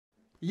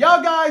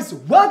Yo guys,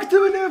 welcome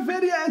to a new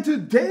video, and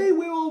today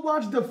we will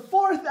watch the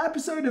 4th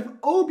episode of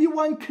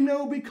Obi-Wan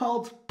Kenobi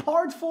called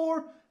Part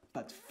 4.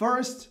 But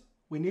first,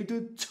 we need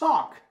to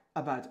talk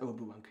about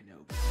Obi-Wan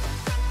Kenobi.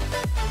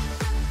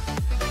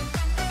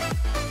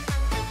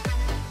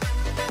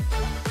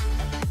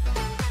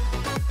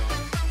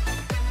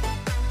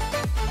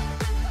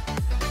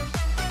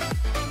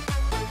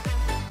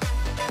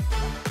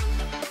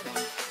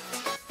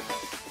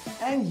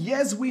 And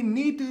yes, we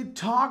need to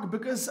talk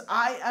because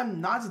I am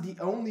not the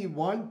only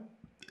one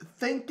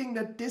thinking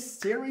that this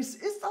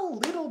series is a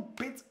little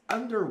bit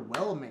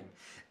underwhelming.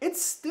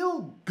 It's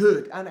still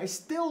good and I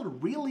still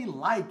really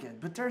like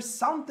it, but there's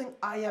something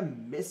I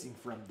am missing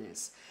from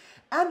this.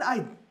 And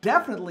I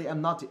definitely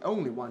am not the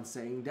only one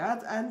saying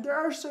that, and there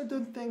are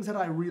certain things that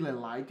I really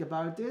like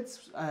about it,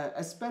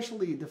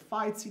 especially the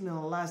fight scene in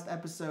the last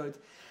episode,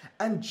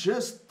 and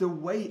just the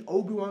way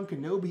Obi-Wan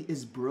Kenobi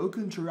is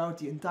broken throughout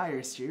the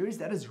entire series.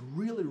 That is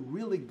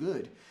really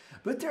good.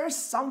 But there's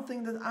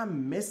something that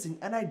I'm missing,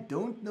 and I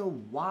don't know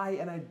why,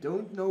 and I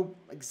don't know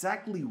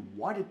exactly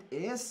what it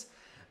is,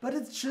 but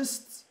it's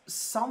just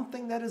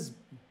something that is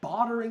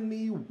bothering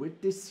me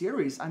with this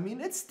series. I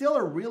mean, it's still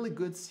a really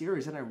good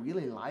series and I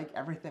really like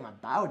everything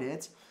about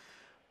it,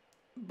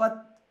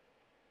 but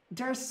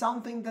there's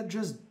something that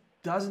just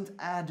doesn't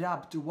add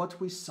up to what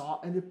we saw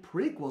in the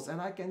prequels.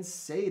 And I can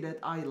say that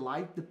I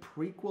like the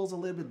prequels a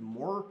little bit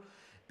more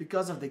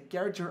because of the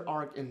character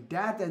arc in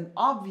that, and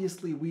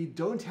obviously we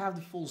don't have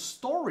the full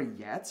story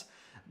yet,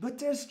 but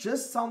there's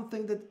just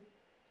something that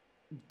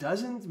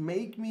doesn't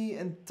make me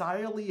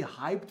entirely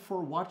hyped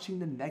for watching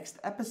the next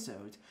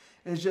episode.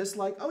 It's just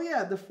like, oh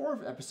yeah, the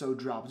 4th episode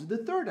dropped, the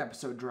 3rd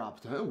episode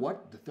dropped. Huh,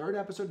 what? The 3rd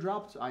episode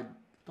dropped? I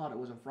thought it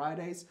was on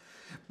Fridays.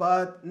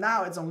 But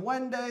now it's on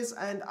Wednesdays,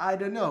 and I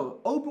don't know.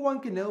 Obi-Wan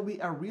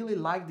Kenobi, I really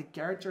like the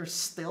character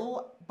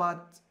still,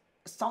 but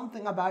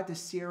something about the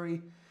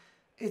series,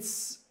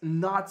 it's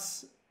not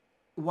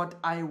what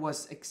I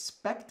was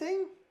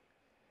expecting.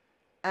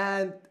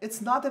 And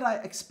it's not that I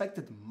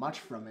expected much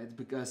from it,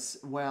 because,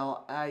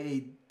 well,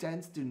 I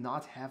tend to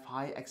not have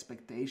high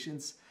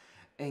expectations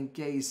in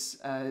case,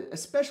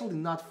 especially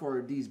not for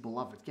these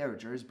beloved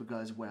characters,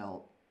 because,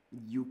 well,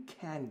 you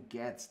can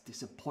get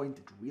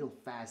disappointed real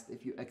fast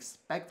if you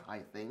expect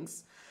high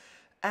things.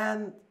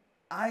 And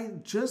I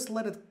just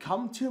let it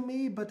come to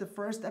me, but the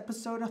first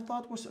episode I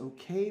thought was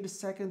okay, the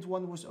second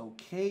one was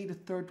okay, the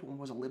third one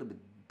was a little bit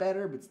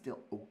better, but still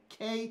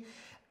okay.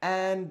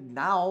 And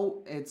now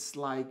it's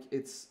like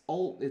it's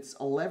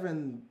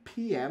 11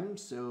 p.m.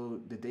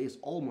 so the day is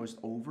almost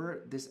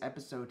over. This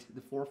episode, the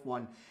 4th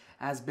one,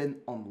 has been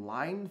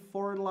online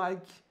for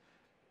like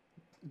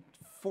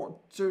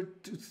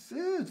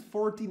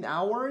 14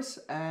 hours,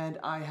 and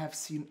I have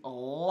seen a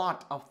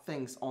lot of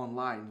things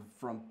online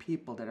from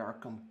people that are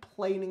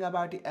complaining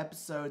about the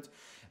episode,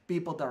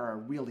 people that are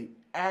really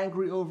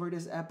angry over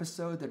this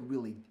episode, that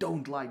really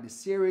don't like the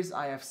series.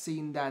 I have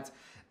seen that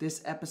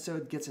this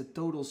episode gets a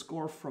total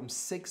score from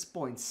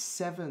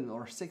 6.7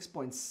 or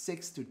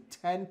 6.6 to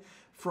 10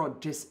 for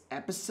this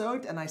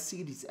episode, and I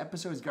see these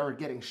episodes are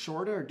getting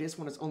shorter. This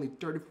one is only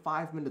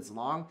 35 minutes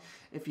long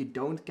if you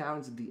don't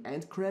count the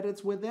end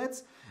credits with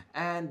it.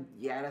 And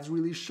yeah, that's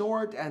really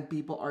short and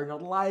people are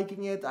not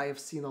liking it. I have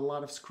seen a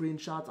lot of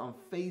screenshots on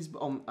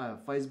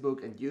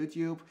Facebook and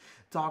YouTube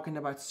talking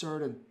about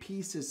certain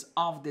pieces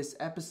of this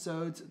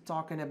episode,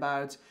 talking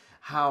about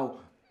how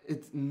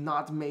it's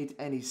not made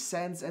any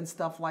sense and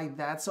stuff like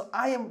that. So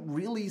I am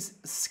really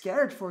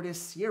scared for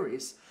this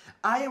series.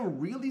 I am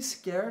really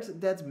scared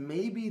that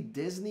maybe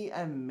Disney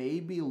and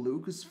maybe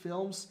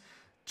Lucasfilms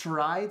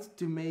tried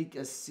to make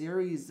a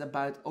series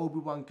about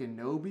Obi-Wan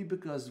Kenobi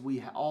because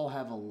we all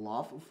have a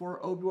love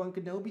for Obi-Wan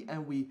Kenobi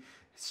and we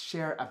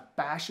share a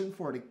passion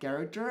for the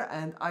character.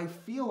 And I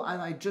feel and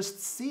I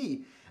just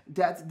see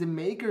that the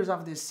makers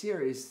of this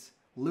series,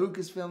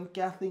 Lucasfilm,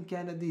 Kathleen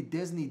Kennedy,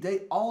 Disney, they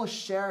all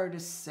share the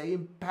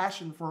same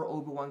passion for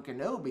Obi-Wan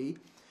Kenobi.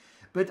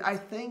 But I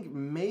think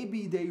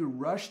maybe they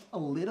rushed a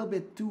little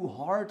bit too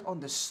hard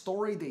on the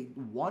story they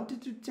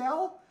wanted to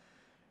tell,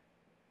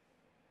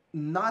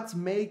 not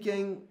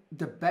making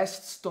the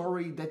best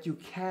story that you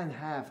can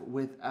have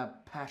with a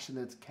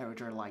passionate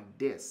character like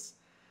this.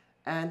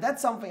 And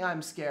that's something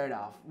I'm scared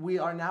of. We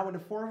are now in the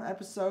 4th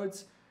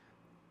episode.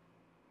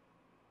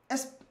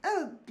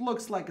 It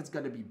looks like it's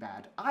gonna be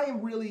bad. I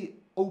am really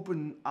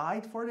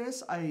open-eyed for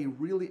this. I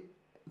really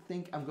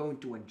think I'm going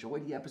to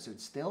enjoy the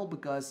episode still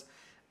because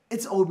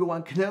it's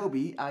Obi-Wan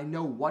Kenobi. I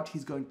know what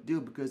he's going to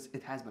do because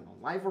it has been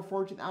online for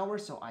 14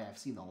 hours, so I have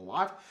seen a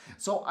lot.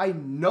 So I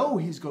know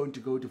he's going to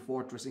go to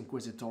Fortress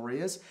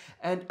Inquisitorius,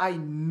 and I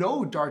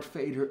know Darth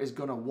Vader is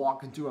gonna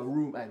walk into a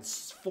room and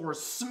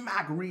force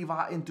smack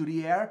Reva into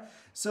the air.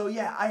 So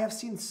yeah, I have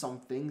seen some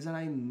things, and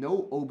I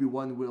know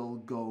Obi-Wan will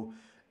go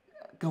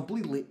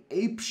completely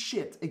ape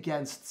shit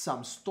against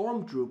some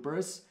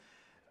stormtroopers,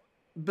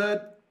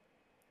 but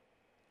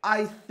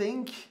I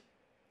think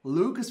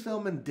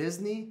Lucasfilm and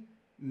Disney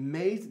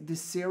made the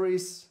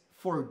series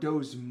for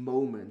those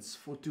moments,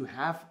 to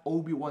have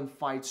Obi-Wan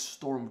fight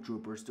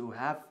stormtroopers, to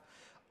have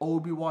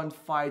Obi-Wan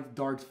fight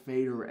Darth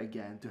Vader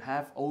again, to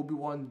have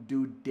Obi-Wan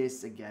do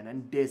this again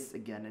and this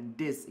again and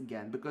this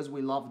again, because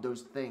we love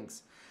those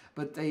things.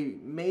 But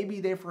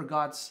maybe they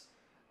forgot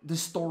the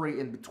story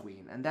in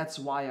between, and that's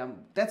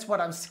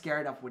what I'm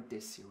scared of with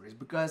this series,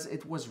 because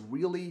it was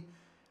really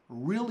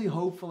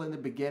hopeful in the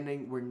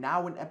beginning. We're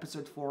now in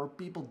episode 4.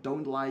 People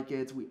don't like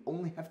it. We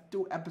only have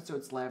 2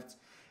 episodes left.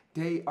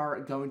 They are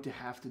going to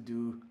have to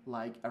do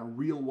like a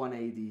real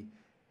 180,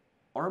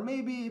 or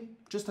maybe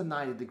just a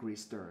 90-degree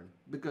turn,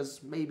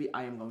 because maybe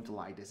I am going to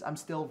like this. I'm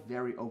still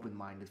very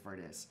open-minded for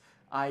this.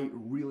 I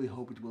really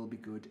hope it will be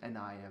good, and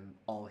I am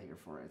all here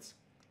for it.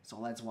 So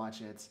let's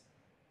watch it.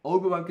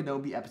 Obi-Wan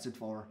Kenobi episode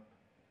 4,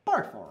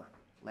 part 4.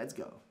 Let's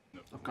go.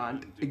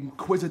 Grand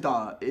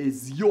Inquisitor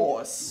is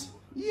yours.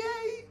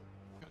 Yay!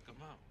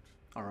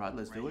 Alright,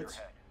 let's do it.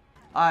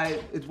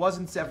 It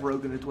wasn't Seth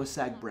Rogen, it was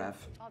Zach Braff.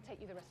 I'll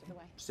take you the rest of the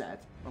way. Sad.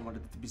 I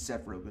wanted it to be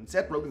Seth Rogen.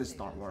 Seth Rogen is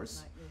Star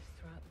Wars.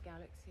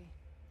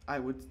 I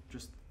would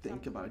just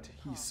think about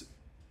he's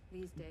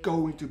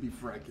going to be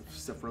Frank if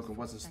Seth Rogen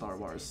wasn't Star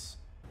Wars.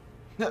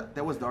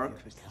 That was dark.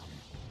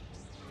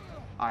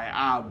 I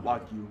am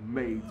what you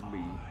made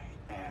me.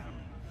 I am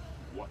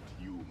what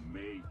you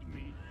made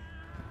me.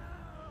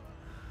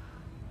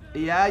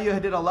 Yeah, you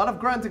did a lot of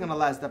grunting on the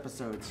last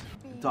episode.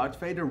 Darth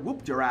Vader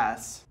whooped your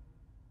ass.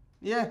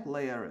 Yeah,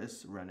 Leia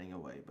is running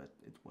away, but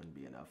it wouldn't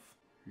be enough.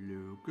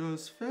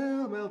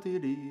 Lucasfilm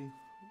Ltd.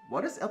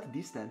 What does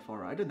Ltd stand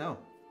for? I don't know.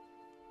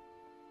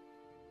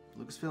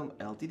 Lucasfilm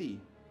Ltd.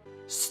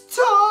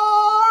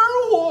 Star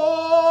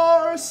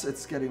Wars!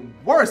 It's getting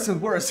worse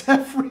and worse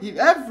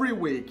every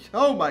week.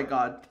 Oh my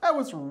god, that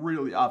was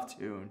really off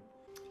tune.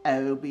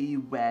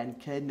 Obi-Wan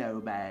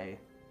Kenobi.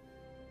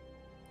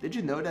 Did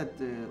you know that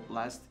the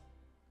last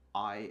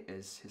eye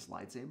is his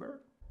lightsaber?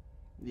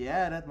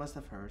 Yeah, that must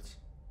have hurt.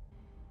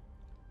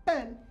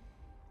 Ben.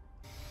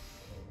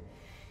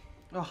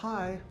 Oh,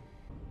 hi.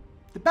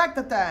 The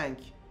Bacta tank.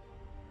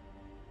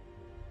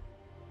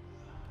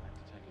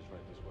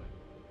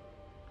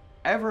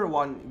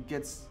 Everyone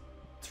gets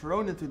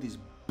thrown into these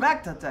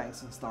Bacta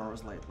tanks in Star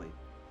Wars lately.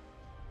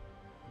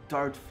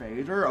 Darth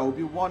Vader,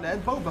 Obi-Wan,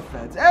 and Boba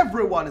Fett.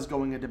 Everyone is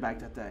going in the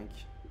Bacta tank.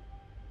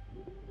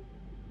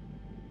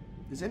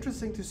 It's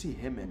interesting to see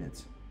him in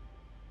it.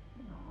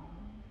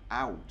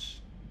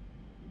 Ouch.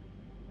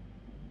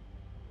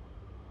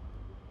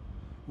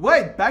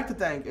 Wait, Bacta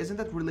tank, isn't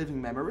that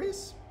reliving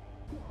memories?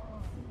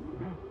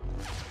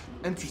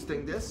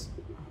 Interesting, this.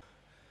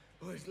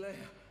 Where's Leia?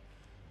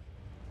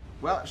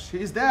 Well,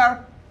 she's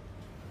there.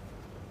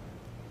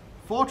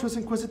 Fortress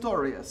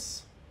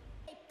Inquisitorius.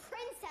 A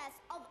princess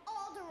of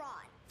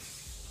Alderaan.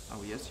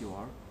 Oh, yes, you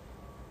are.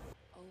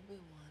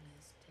 Obi-Wan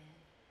is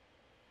dead.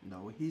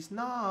 No, he's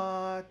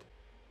not.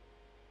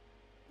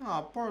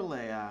 Oh, poor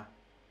Leia.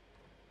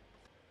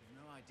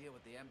 No idea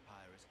what the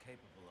Empire is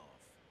capable of.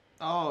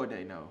 Oh,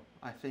 they know.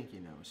 I think he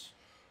knows.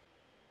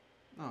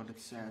 Oh,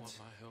 that's sad. You want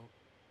my help?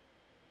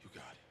 You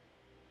got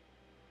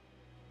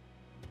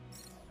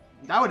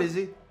it. That was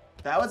easy.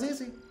 That was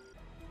easy.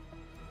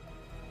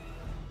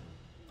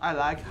 I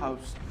like how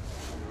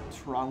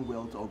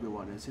strong-willed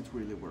Obi-Wan is. It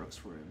really works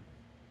for him.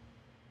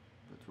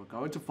 But we're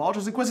going to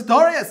Fortress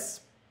Inquisitorius.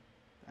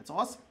 That's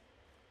awesome.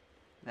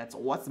 That's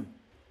awesome.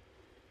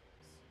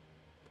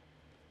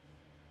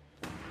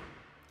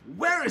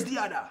 Where is the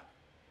other?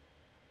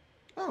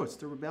 Oh, it's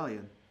the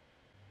rebellion.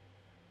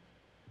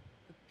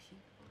 The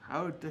people.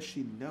 How does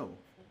she know?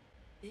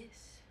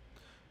 This.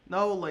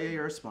 No, Leia,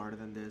 you're smarter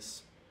than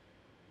this.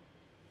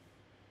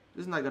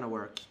 This is not gonna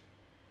work.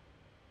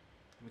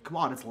 I mean, come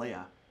on, it's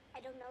Leia. I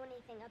don't know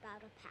anything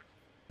about a path.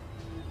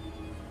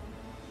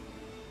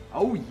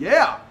 Oh,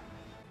 yeah!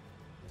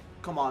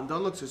 Come on,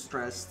 don't look so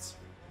stressed.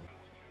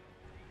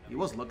 He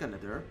was looking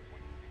at her.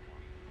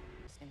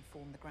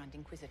 Inform the Grand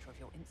Inquisitor of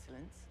your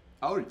insolence.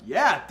 Oh,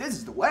 yeah, this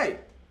is the way!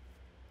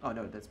 Oh,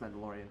 no, that's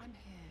Mandalorian. I'm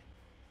here.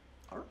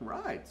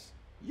 Alright.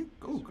 You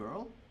go,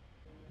 girl.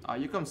 Oh,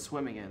 you come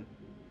swimming in.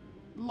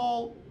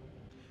 Lol.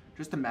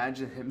 Just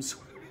imagine him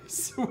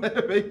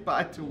swimming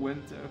by to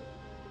winter.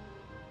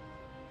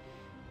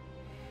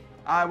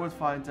 I would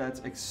find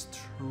that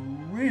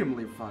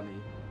extremely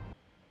funny.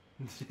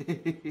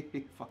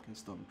 Fucking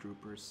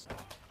stormtroopers.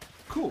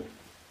 Cool.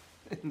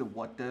 In the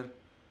water.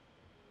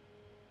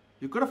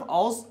 You could have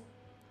also...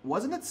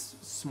 Wasn't it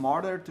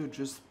smarter to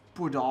just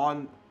put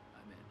on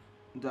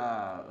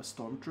the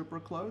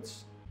stormtrooper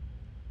clothes?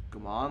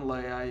 Come on,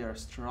 Leia, you're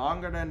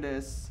stronger than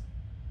this.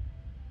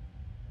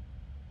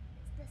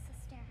 Is this a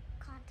stare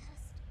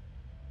contest?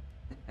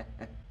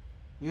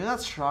 You're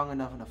not strong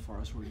enough in the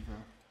Force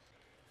Reaver.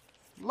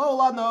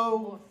 Lola,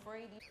 no!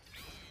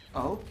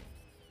 Oh?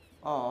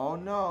 Oh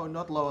no,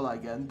 not Lola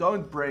again.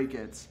 Don't break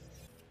it.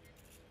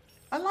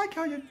 I like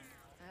how you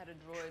I had a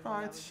droid tried when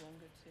I was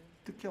younger too.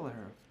 to kill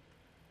her.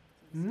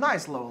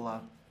 Nice,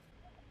 Lola.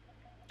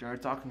 They're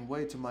talking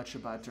way too much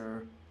about her.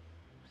 What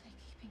are they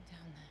keeping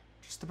down there?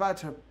 Just about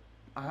her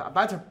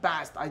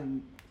past. I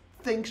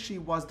think she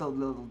was the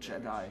little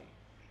Jedi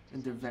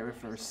in the very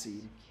first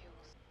scene.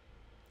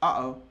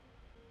 Uh-oh.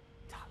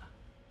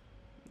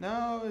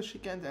 No, she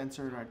can't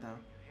answer right now.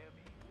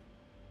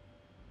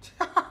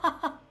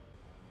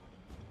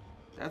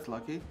 That's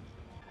lucky.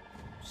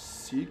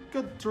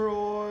 Secret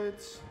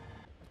droids.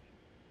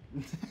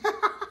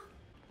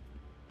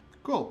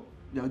 Cool.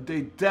 No,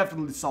 they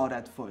definitely saw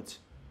that foot.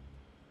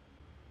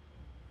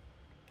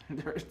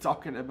 They're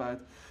talking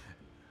about...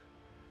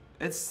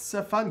 It's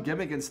a fun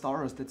gimmick in Star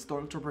Wars that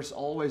stormtroopers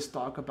always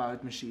talk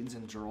about machines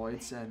and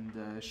droids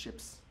and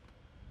ships.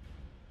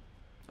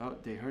 Oh,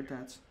 they heard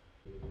that.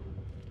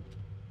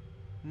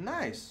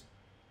 Nice.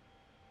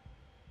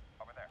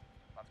 Over there.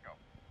 Let's go.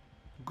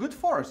 Good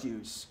force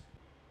use.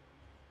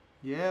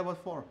 Yeah, what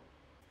for?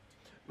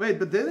 Wait,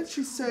 but didn't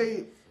she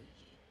say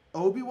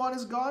Obi-Wan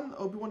is gone?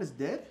 Obi-Wan is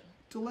dead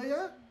to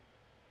Leia?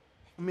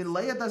 I mean,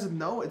 Leia doesn't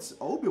know it's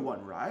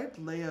Obi-Wan, right?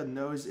 Leia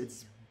knows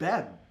it's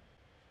Ben.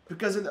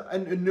 Because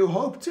in New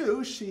Hope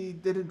too, she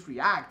didn't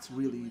react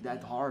really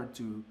that hard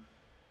to...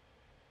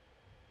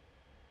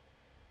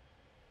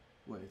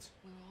 Wait.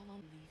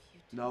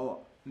 No,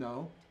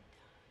 no.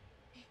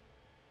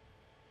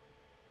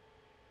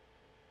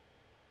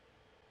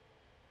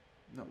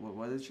 No,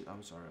 what did she...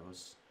 I'm sorry, I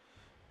was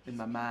in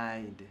my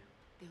mind.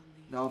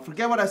 No,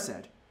 forget what I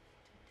said.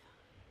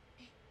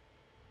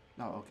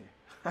 No, okay.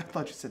 I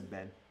thought you said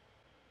Ben.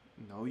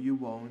 No, you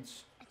won't.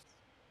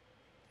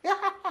 It's okay,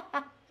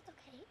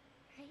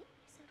 right? You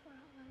said we're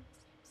all on the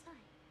same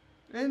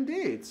side.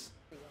 Indeed.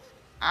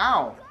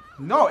 Ow.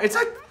 No, it's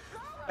a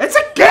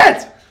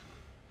kid!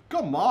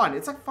 Come on,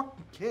 it's a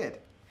fucking kid.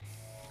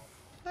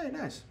 Hey,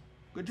 nice.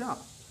 Good job.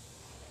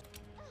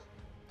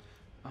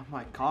 Oh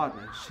my god,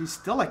 man. She's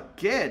still a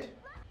kid.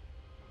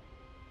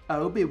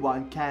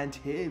 Obi-Wan can't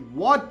hear.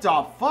 What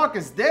the fuck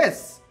is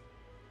this?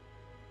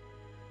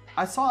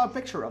 I saw a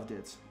picture of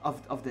this,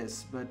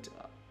 but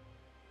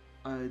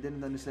I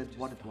didn't understand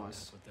what it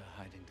was. What they're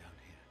hiding down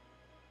here.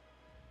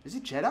 Is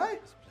it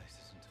Jedi? This place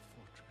isn't a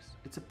fortress.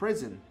 It's a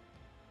prison.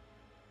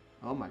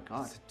 Oh my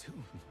god. It's a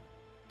tomb.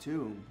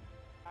 Tomb.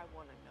 I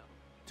want to know.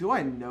 Do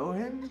I know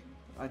him?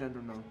 I don't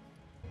know.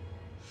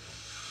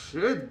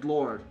 Shit,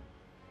 Lord.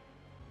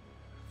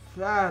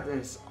 That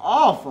is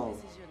awful.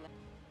 This is your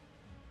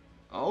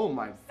Oh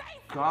my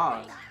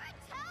god.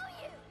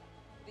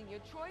 then your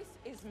choice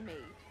is made.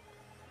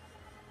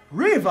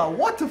 Reva,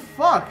 what the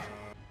fuck?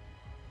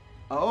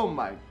 Oh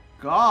my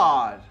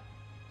god.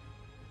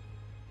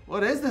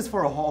 What is this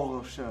for a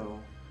horror show?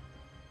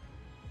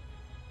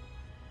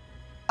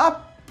 A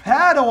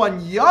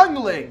Padawan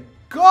youngling!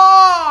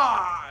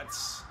 God!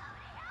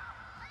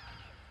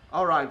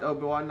 Alright,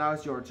 Obi-Wan, now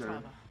it's your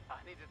turn. I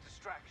need a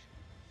distraction.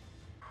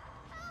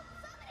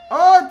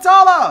 Oh,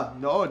 Tala!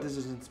 No, this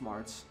isn't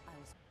smart.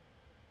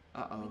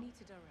 Uh-oh. We need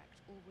to direct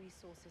all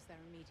resources there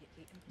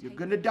immediately. And You're take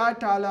gonna die,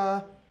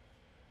 Tala.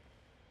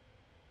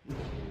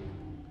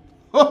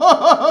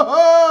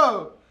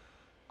 Oh,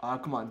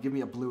 come on, give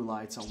me a blue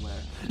light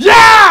somewhere.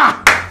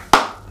 Yeah!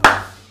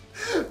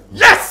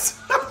 Yes!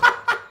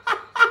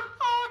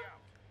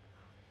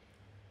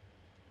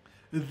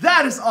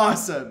 That is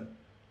awesome!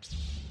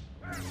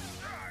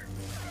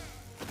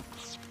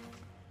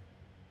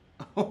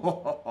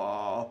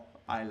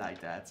 I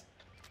like that.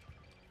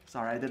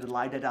 Sorry, I didn't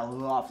like that. I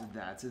loved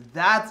that.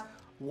 That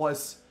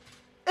was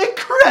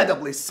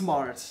incredibly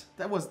smart.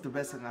 That was the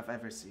best thing I've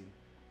ever seen.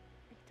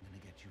 I'm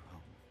gonna get you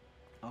home.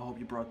 I hope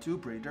you brought 2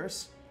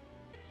 breeders.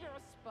 You're a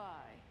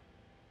spy.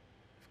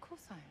 Of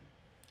course I am.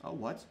 Oh,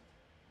 what?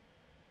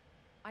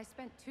 I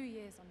spent 2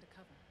 years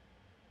undercover,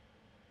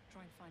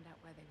 trying to find out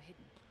where they were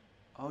hidden.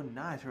 Oh,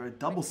 nice. You're a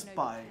double When Kenobi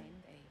spy.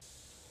 came,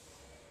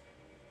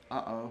 they-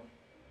 Uh-oh.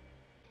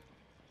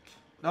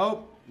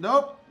 Nope.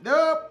 Nope.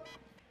 Nope.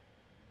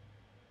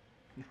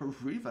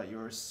 Reva,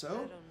 you're I so don't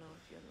know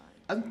if you're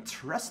lying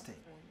interesting.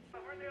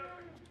 for me.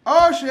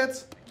 Oh,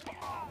 shit.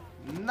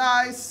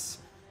 Nice.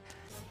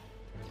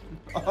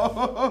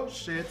 Oh,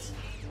 shit.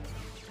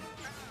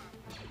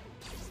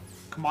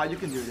 Come on, you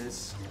can do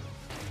this.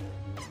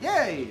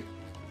 Yay.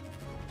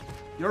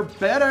 You're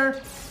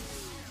better.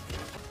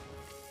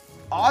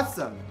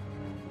 Awesome.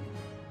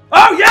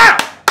 Oh, yeah.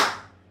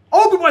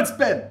 Obi-Wan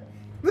spin.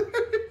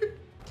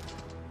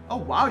 Oh,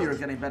 wow, you're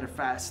getting better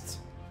fast.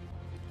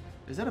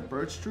 Is that a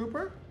Birch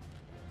Trooper?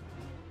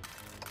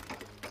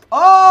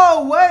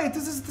 Oh, wait,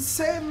 this is the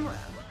same...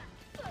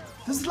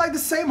 This is like the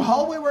same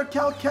hallway where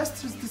Cal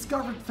Kestis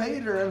discovered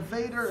Vader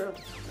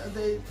and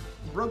they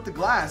broke the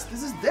glass.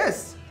 This is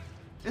this.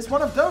 It's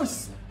one of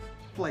those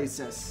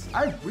places.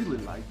 I really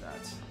like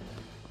that.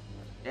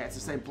 Yeah, it's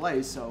the same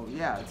place, so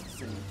yeah, it's the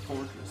same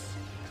fortress.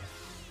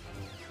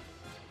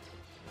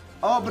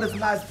 Oh, but it's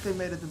nice that they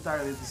made it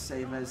entirely the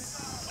same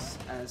as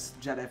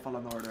Jedi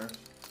Fallen Order.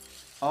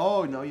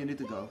 Oh, no, you need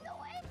to go.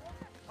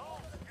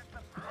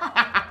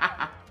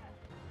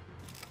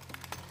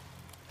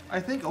 I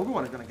think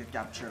Obi-Wan is gonna get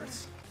captured.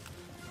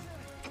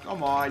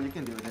 Come on, you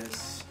can do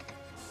this.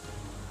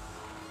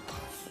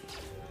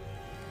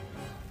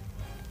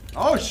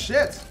 Oh,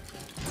 shit!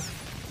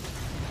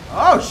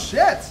 Oh,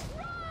 shit!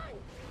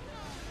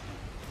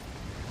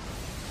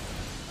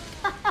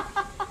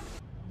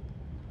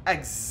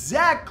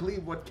 Exactly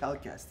what Cal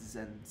Kestis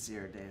and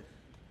Zir did.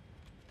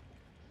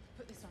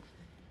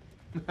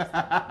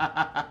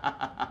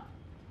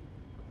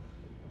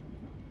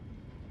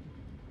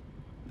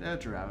 They're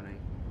drowning.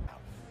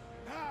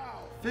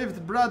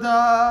 Fifth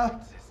brother!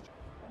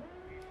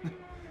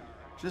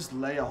 Just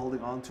Leia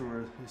holding on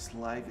to his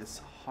leg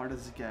as hard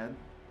as he can.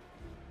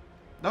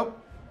 Nope.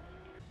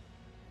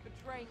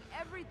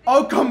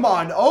 Oh, come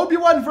on!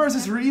 Obi-Wan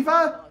versus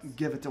Reva?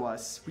 Give it to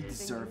us. We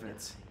deserve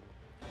it.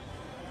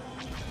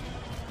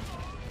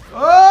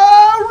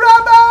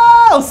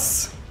 Oh,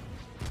 rebels!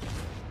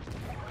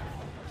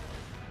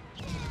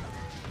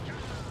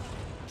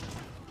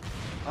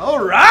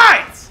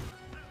 Alright!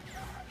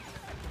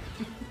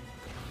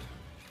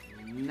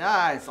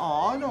 Nice.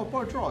 Oh no,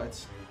 poor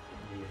droids.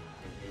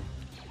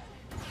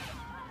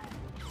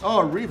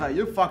 Oh, Reva,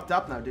 you fucked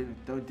up now,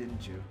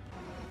 didn't you?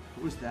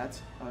 Who's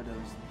that? Oh,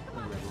 those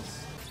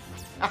rebels.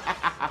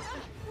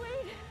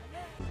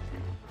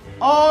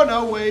 Oh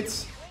no,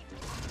 wait.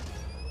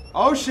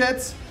 Oh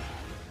shit.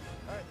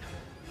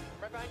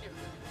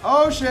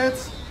 Oh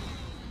shit.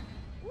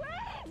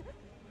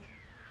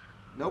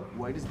 Nope,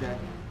 Wade is dead.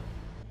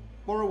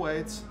 Poor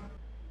Wade.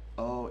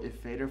 Oh,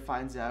 if Vader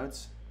finds out.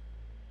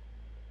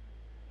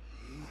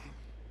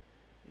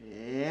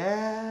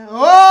 Yeah.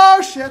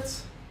 Oh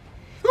shit.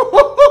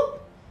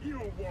 You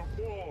were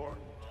born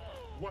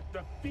what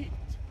the feet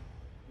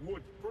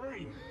would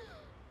bring.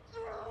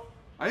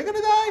 Are you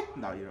gonna die?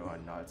 No, you are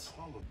not.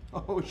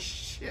 Oh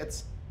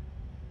shit.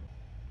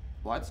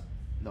 What?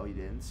 No, you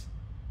didn't.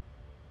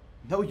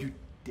 No, you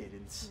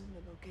didn't.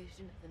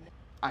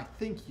 I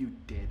think you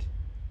did.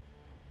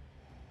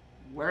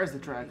 Where's the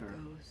tracker?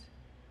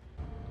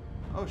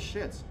 Oh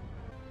shit.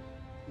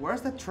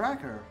 Where's the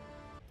tracker?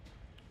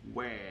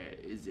 Where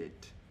is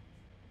it?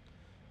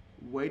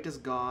 Wait is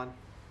gone.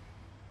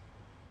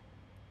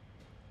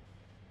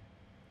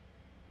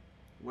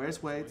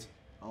 Where's Wade?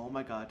 Oh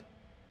my god.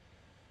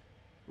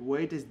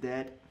 Wade is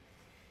dead.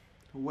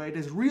 Wade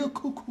is real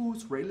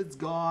cuckoos. Raylan's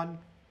gone.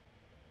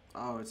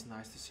 Oh, it's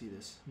nice to see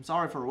this. I'm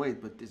sorry for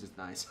Wade, but this is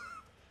nice.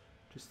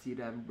 Just see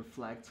them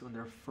reflect on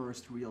their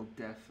first real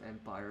death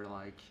empire,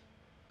 like.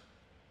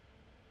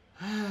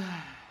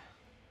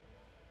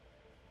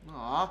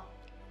 Aww.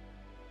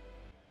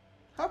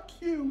 How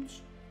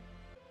cute.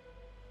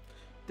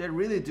 They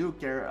really do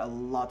care a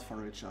lot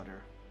for each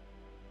other.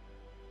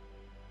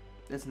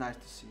 That's nice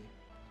to see.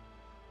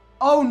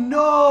 Oh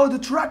no! The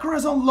tracker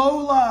is on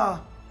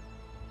Lola!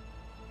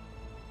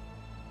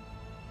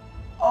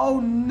 Oh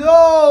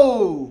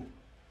no!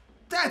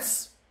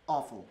 That's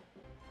awful.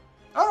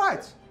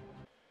 Alright.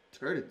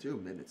 32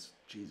 minutes.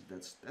 Jeez,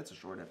 that's a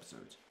short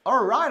episode.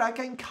 Alright, I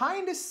can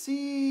kind of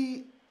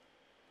see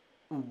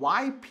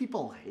why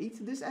people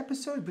hate this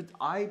episode, but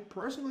I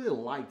personally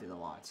liked it a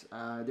lot.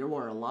 There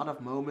were a lot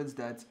of moments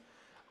that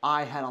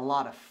I had a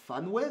lot of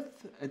fun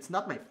with. It's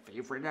not my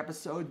favorite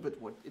episode, but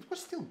it was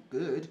still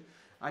good.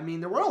 I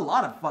mean, there were a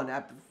lot of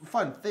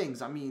fun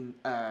things. I mean,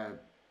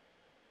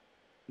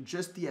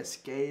 just the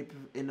escape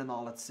in and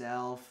all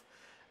itself.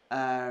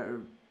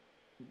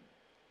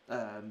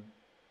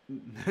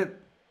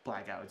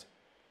 Blackout.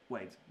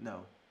 Wait,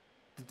 no.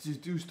 The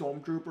two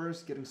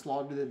stormtroopers getting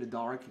slaughtered in the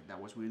dark.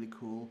 That was really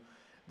cool.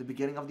 The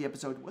beginning of the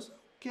episode was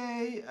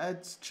okay.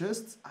 It's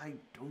just I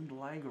don't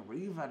like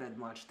Reva that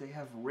much. They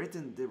have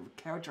written the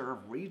character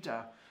of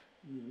Reva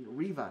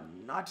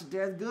not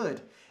that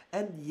good.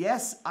 And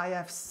yes, I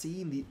have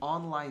seen the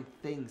online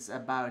things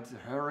about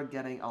her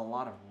getting a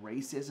lot of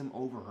racism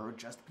over her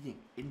just being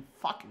in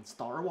fucking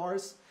Star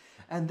Wars.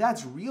 And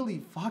that's really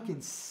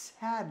fucking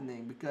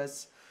saddening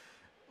because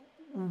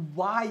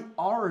why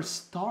are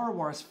Star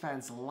Wars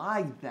fans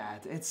like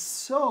that? It's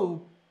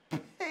so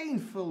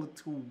painful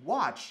to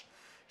watch.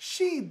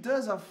 She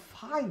does a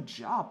fine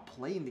job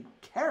playing the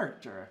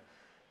character.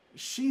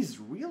 She's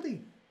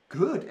really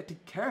good at the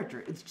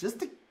character. It's just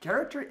the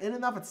character in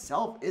and of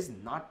itself is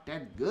not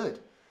that good.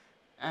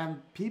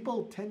 And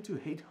people tend to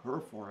hate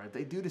her for it.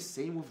 They do the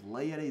same with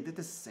Leia. They did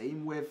the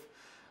same with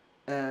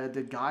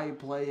the guy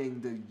playing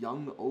the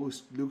young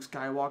Luke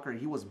Skywalker.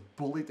 He was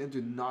bullied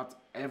into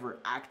not ever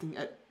acting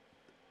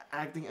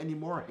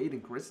anymore.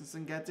 Hayden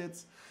Christensen gets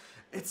it.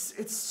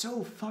 It's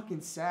so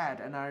fucking sad,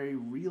 and I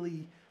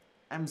really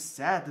am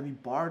sad to be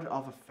part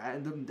of a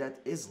fandom that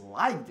is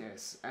like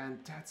this, and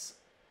that's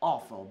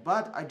awful.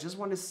 But I just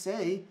want to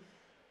say,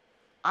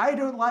 I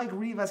don't like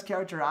Reva's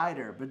character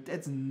either, but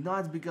it's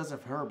not because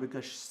of her,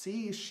 because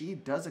she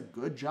does a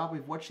good job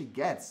with what she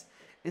gets.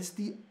 It's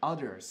the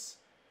others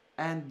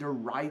and the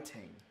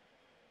writing.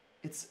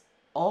 It's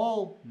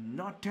all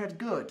not that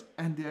good,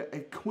 and the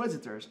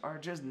Inquisitors are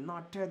just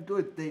not that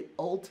good. They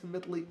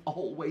ultimately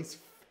always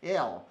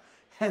fail,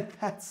 and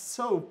that's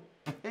so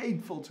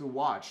painful to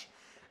watch.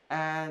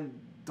 And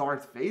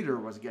Darth Vader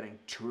was getting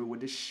through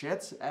with his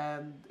shit,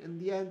 and in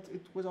the end,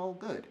 it was all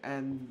good.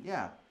 And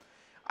yeah,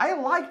 I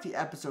liked the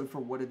episode for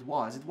what it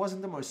was. It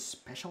wasn't the most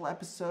special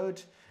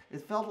episode.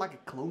 It felt like a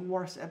Clone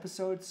Wars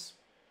episode,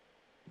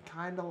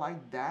 kind of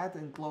like that.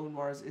 And Clone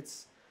Wars,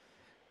 it's,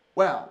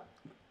 well,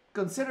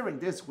 considering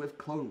this with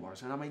Clone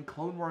Wars, and I mean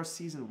Clone Wars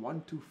season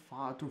 1 to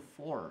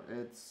 4,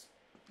 it's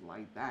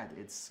like that.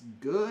 It's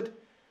good,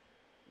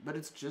 but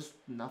it's just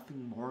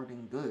nothing more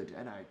than good,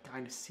 and I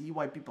kind of see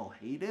why people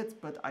hate it,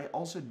 but I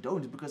also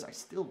don't, because I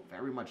still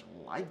very much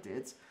liked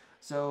it.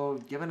 So,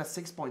 given a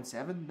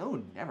 6.7?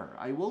 No, never.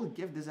 I will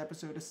give this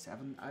episode a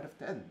 7 out of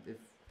 10, if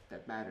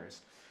that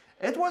matters.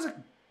 It was a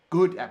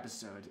good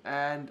episode,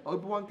 and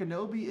Obi-Wan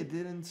Kenobi,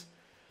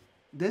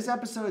 this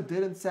episode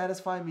didn't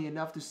satisfy me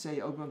enough to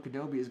say Obi-Wan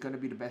Kenobi is going to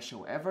be the best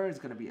show ever, it's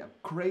going to be a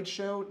great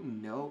show.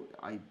 No,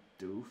 I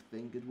do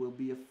think it will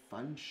be a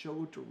fun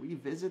show to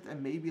revisit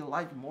and maybe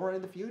like more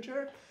in the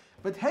future.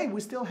 But hey,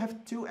 we still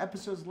have 2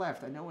 episodes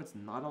left. I know it's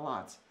not a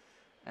lot,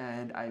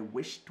 and I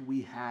wished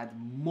we had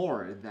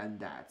more than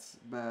that,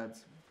 but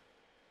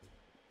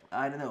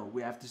I don't know,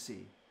 we have to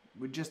see.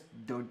 We just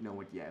don't know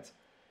it yet.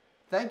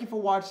 Thank you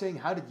for watching.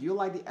 How did you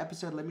like the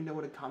episode? Let me know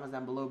in the comments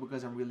down below,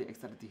 because I'm really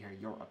excited to hear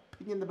your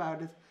opinion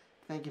about it.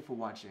 Thank you for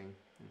watching,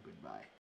 and goodbye.